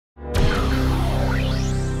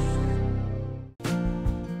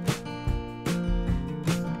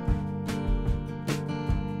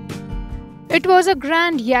It was a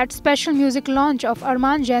grand yet special music launch of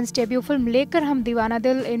Armaan Jain's debut film Lekar Hum Deewana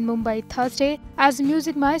Dil in Mumbai Thursday, as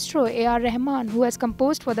music maestro A.R. Rahman, who has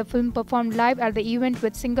composed for the film, performed live at the event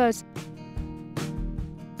with singers.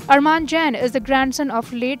 Armaan Jain is the grandson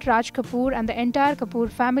of late Raj Kapoor, and the entire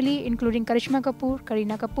Kapoor family, including Karisma Kapoor,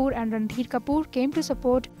 Kareena Kapoor and Randhir Kapoor, came to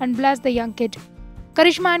support and bless the young kid.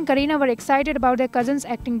 Karisma and Kareena were excited about their cousin's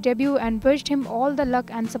acting debut and wished him all the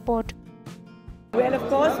luck and support. Well, of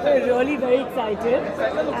course, we're really very excited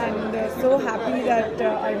and so happy that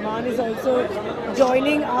Armaan is also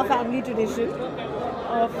joining our family tradition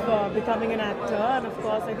of becoming an actor. And of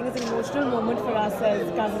course, I think it's an emotional moment for us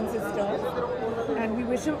as cousin sisters. And we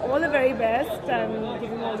wish him all the very best and give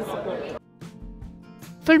him all the support.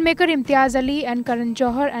 Filmmaker Imtiaz Ali and Karan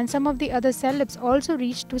Johar and some of the other celebs also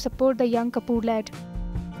reached to support the young Kapoor lad.